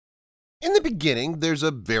In the beginning, there's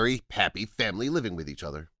a very happy family living with each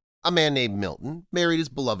other. A man named Milton married his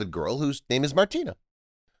beloved girl whose name is Martina.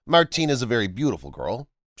 Martina's a very beautiful girl.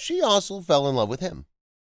 She also fell in love with him.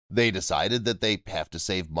 They decided that they have to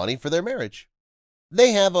save money for their marriage.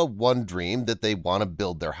 They have one dream that they want to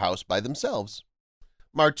build their house by themselves.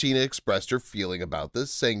 Martina expressed her feeling about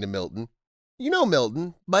this, saying to Milton, "You know,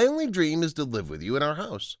 Milton, my only dream is to live with you in our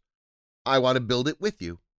house. I want to build it with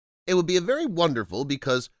you. It would be a very wonderful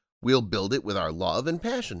because we'll build it with our love and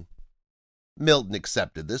passion." Milton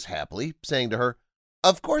accepted this happily, saying to her,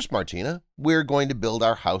 "Of course, Martina, we're going to build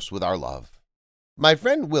our house with our love. My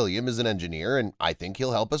friend William is an engineer, and I think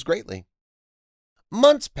he'll help us greatly."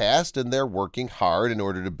 Months passed, and they're working hard in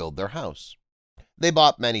order to build their house. They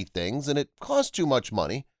bought many things, and it cost too much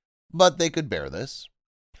money, but they could bear this.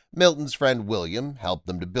 Milton's friend William helped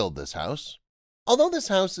them to build this house. Although this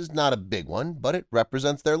house is not a big one, but it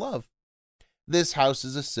represents their love. This house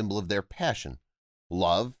is a symbol of their passion,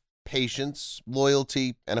 love, patience,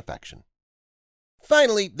 loyalty, and affection.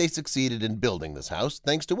 Finally, they succeeded in building this house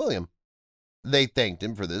thanks to William. They thanked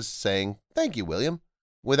him for this, saying, "Thank you, William.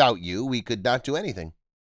 Without you, we could not do anything."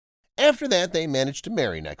 After that, they managed to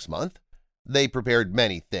marry next month. They prepared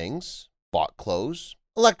many things, bought clothes,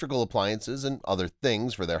 electrical appliances, and other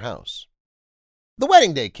things for their house. The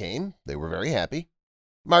wedding day came. They were very happy.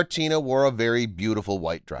 Martina wore a very beautiful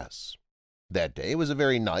white dress. That day was a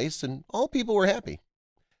very nice, and all people were happy.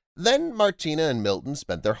 Then Martina and Milton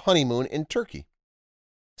spent their honeymoon in Turkey.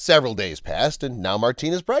 Several days passed, and now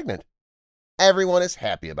Martina's pregnant. Everyone is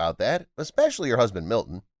happy about that, especially her husband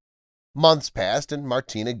Milton. Months passed, and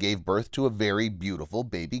Martina gave birth to a very beautiful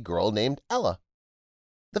baby girl named Ella.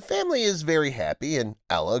 The family is very happy, and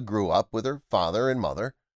Ella grew up with her father and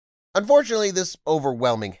mother. Unfortunately, this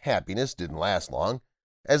overwhelming happiness didn't last long,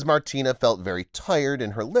 as Martina felt very tired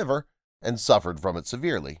in her liver and suffered from it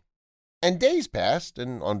severely. And days passed,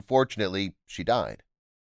 and unfortunately, she died.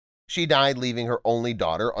 She died, leaving her only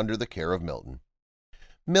daughter under the care of Milton.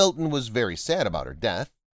 Milton was very sad about her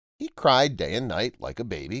death. He cried day and night like a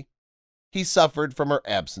baby. He suffered from her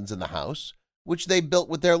absence in the house, which they built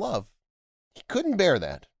with their love. He couldn't bear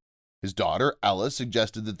that. His daughter, Ella,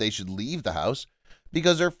 suggested that they should leave the house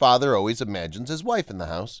because her father always imagines his wife in the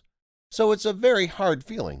house, so it's a very hard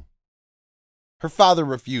feeling. Her father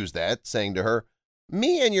refused that, saying to her,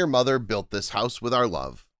 "Me and your mother built this house with our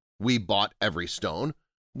love. We bought every stone.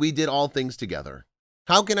 We did all things together.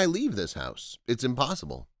 How can I leave this house? It's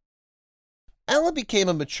impossible." Ella became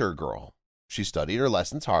a mature girl. She studied her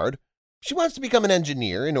lessons hard. She wants to become an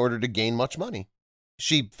engineer in order to gain much money.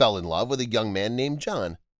 She fell in love with a young man named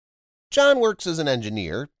John. John works as an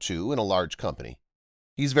engineer, too, in a large company.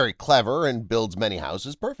 He's very clever and builds many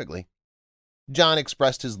houses perfectly. John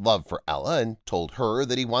expressed his love for Ella and told her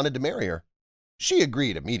that he wanted to marry her. She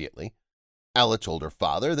agreed immediately. Ella told her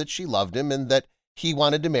father that she loved him and that he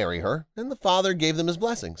wanted to marry her, and the father gave them his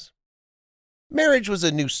blessings. Marriage was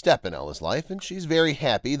a new step in Ella's life, and she's very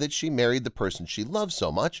happy that she married the person she loves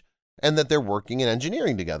so much and that they're working in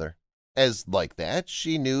engineering together, as like that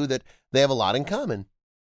she knew that they have a lot in common.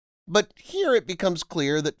 But here it becomes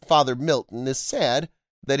clear that Father Milton is sad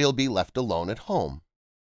that he'll be left alone at home.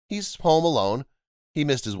 He's home alone. He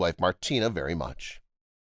missed his wife Martina very much.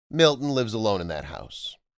 Milton lives alone in that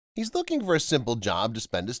house. He's looking for a simple job to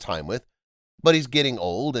spend his time with, but he's getting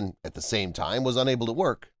old and at the same time was unable to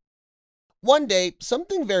work. One day,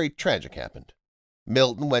 something very tragic happened.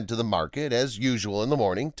 Milton went to the market as usual in the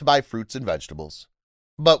morning to buy fruits and vegetables.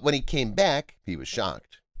 But when he came back, he was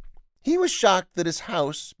shocked. He was shocked that his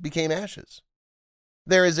house became ashes.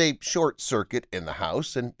 There is a short circuit in the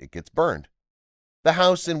house and it gets burned. The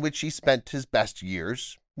house in which he spent his best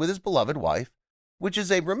years with his beloved wife, which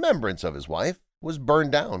is a remembrance of his wife, was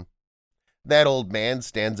burned down. That old man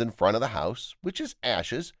stands in front of the house, which is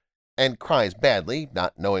ashes, and cries badly,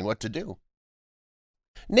 not knowing what to do.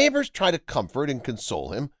 Neighbors try to comfort and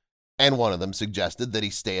console him, and one of them suggested that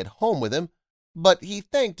he stay at home with him, but he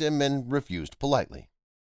thanked him and refused politely.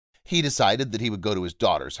 He decided that he would go to his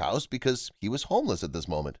daughter's house because he was homeless at this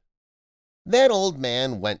moment. That old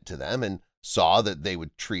man went to them and saw that they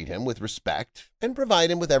would treat him with respect and provide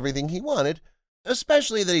him with everything he wanted,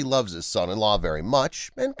 especially that he loves his son-in-law very much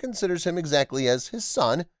and considers him exactly as his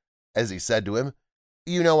son, as he said to him,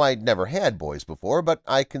 "You know I'd never had boys before, but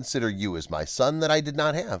I consider you as my son that I did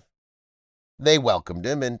not have." They welcomed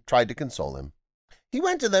him and tried to console him. He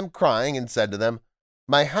went to them crying and said to them,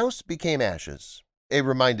 "My house became ashes. It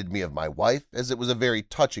reminded me of my wife, as it was a very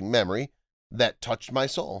touching memory that touched my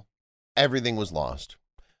soul. Everything was lost.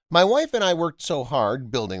 My wife and I worked so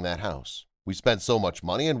hard building that house. We spent so much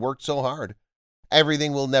money and worked so hard.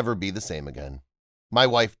 Everything will never be the same again. My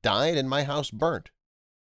wife died and my house burnt."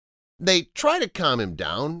 They tried to calm him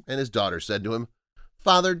down, and his daughter said to him,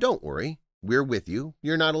 "Father, don't worry. We're with you.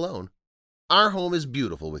 You're not alone. Our home is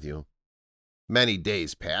beautiful with you." Many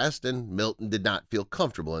days passed, and Milton did not feel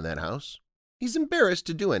comfortable in that house. He's embarrassed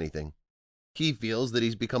to do anything. He feels that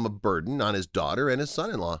he's become a burden on his daughter and his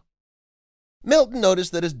son-in-law. Milton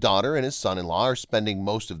noticed that his daughter and his son-in-law are spending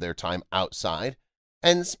most of their time outside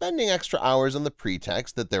and spending extra hours on the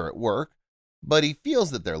pretext that they're at work, but he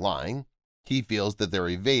feels that they're lying. He feels that they're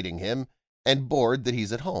evading him and bored that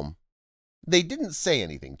he's at home. They didn't say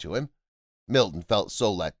anything to him. Milton felt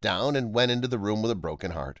so let down and went into the room with a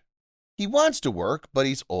broken heart. He wants to work, but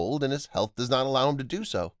he's old and his health does not allow him to do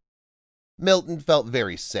so. Milton felt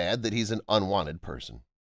very sad that he's an unwanted person.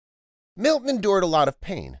 Milton endured a lot of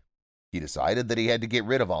pain. He decided that he had to get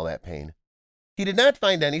rid of all that pain. He did not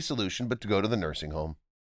find any solution but to go to the nursing home.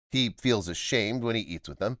 He feels ashamed when he eats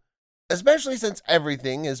with them, especially since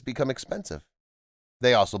everything has become expensive.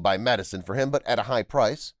 They also buy medicine for him, but at a high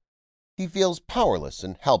price. He feels powerless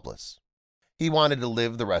and helpless. He wanted to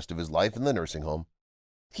live the rest of his life in the nursing home.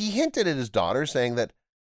 He hinted at his daughter, saying that,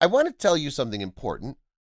 "I want to tell you something important.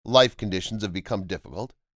 Life conditions have become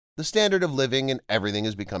difficult. The standard of living and everything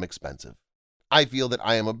has become expensive. I feel that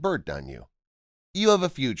I am a burden on you. You have a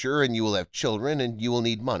future and you will have children and you will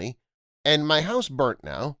need money. And my house burnt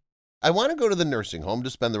now. I want to go to the nursing home to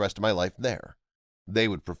spend the rest of my life there. They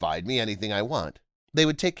would provide me anything I want. They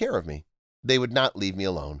would take care of me. They would not leave me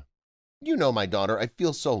alone. You know, my daughter, I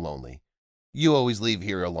feel so lonely. You always leave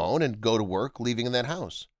here alone and go to work, leaving in that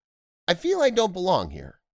house. I feel I don't belong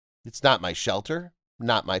here. It's not my shelter,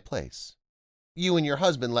 not my place. You and your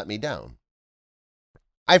husband let me down.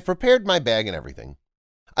 I've prepared my bag and everything.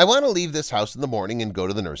 I want to leave this house in the morning and go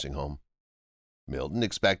to the nursing home." Milton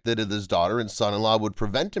expected that his daughter and son-in-law would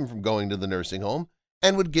prevent him from going to the nursing home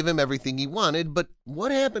and would give him everything he wanted, but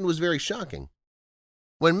what happened was very shocking.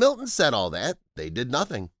 When Milton said all that, they did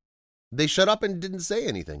nothing. They shut up and didn't say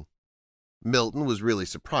anything. Milton was really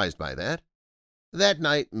surprised by that. That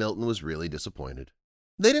night, Milton was really disappointed.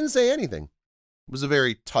 They didn't say anything. It was a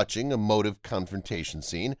very touching, emotive confrontation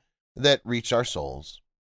scene that reached our souls.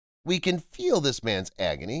 We can feel this man's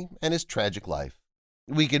agony and his tragic life.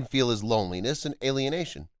 We can feel his loneliness and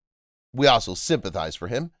alienation. We also sympathize for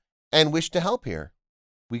him and wish to help here.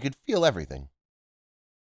 We could feel everything.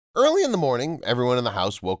 Early in the morning, everyone in the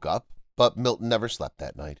house woke up, but Milton never slept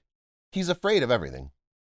that night. He's afraid of everything.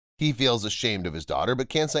 He feels ashamed of his daughter but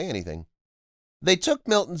can't say anything. They took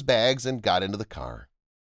Milton's bags and got into the car.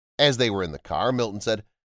 As they were in the car, Milton said,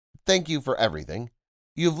 "Thank you for everything.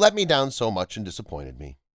 You've let me down so much and disappointed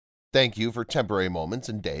me. Thank you for temporary moments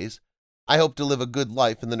and days. I hope to live a good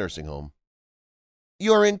life in the nursing home."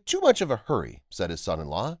 "You are in too much of a hurry," said his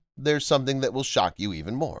son-in-law. "There's something that will shock you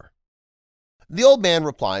even more." The old man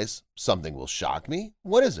replies, "Something will shock me?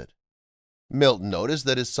 What is it?" Milton noticed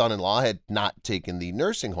that his son-in-law had not taken the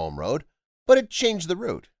nursing home road, but had changed the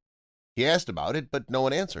route. He asked about it, but no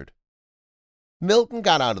one answered. Milton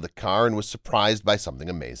got out of the car and was surprised by something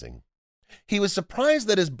amazing. He was surprised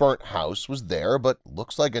that his burnt house was there, but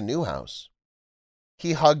looks like a new house.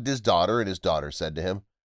 He hugged his daughter, and his daughter said to him,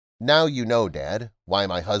 "Now you know, Dad, why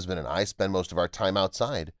my husband and I spend most of our time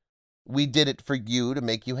outside. We did it for you to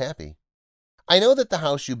make you happy. I know that the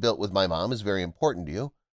house you built with my mom is very important to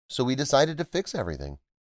you, so we decided to fix everything.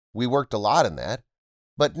 We worked a lot in that,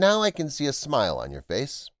 but now I can see a smile on your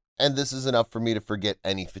face, and this is enough for me to forget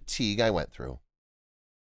any fatigue I went through."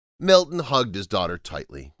 Milton hugged his daughter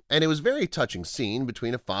tightly, and it was a very touching scene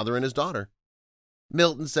between a father and his daughter.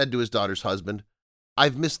 Milton said to his daughter's husband,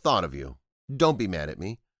 "I've misthought of you. Don't be mad at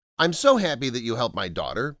me. I'm so happy that you helped my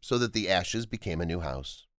daughter so that the ashes became a new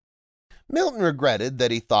house." Milton regretted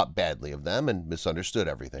that he thought badly of them and misunderstood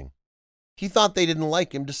everything. He thought they didn't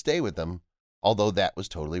like him to stay with them, although that was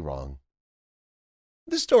totally wrong.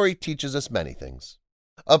 This story teaches us many things.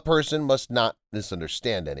 A person must not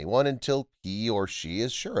misunderstand anyone until he or she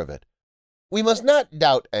is sure of it. We must not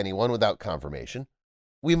doubt anyone without confirmation.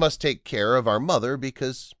 We must take care of our mother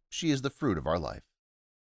because she is the fruit of our life.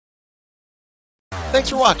 Thanks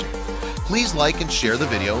for watching. Please like and share the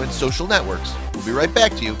video in social networks. We'll be right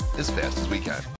back to you as fast as we can.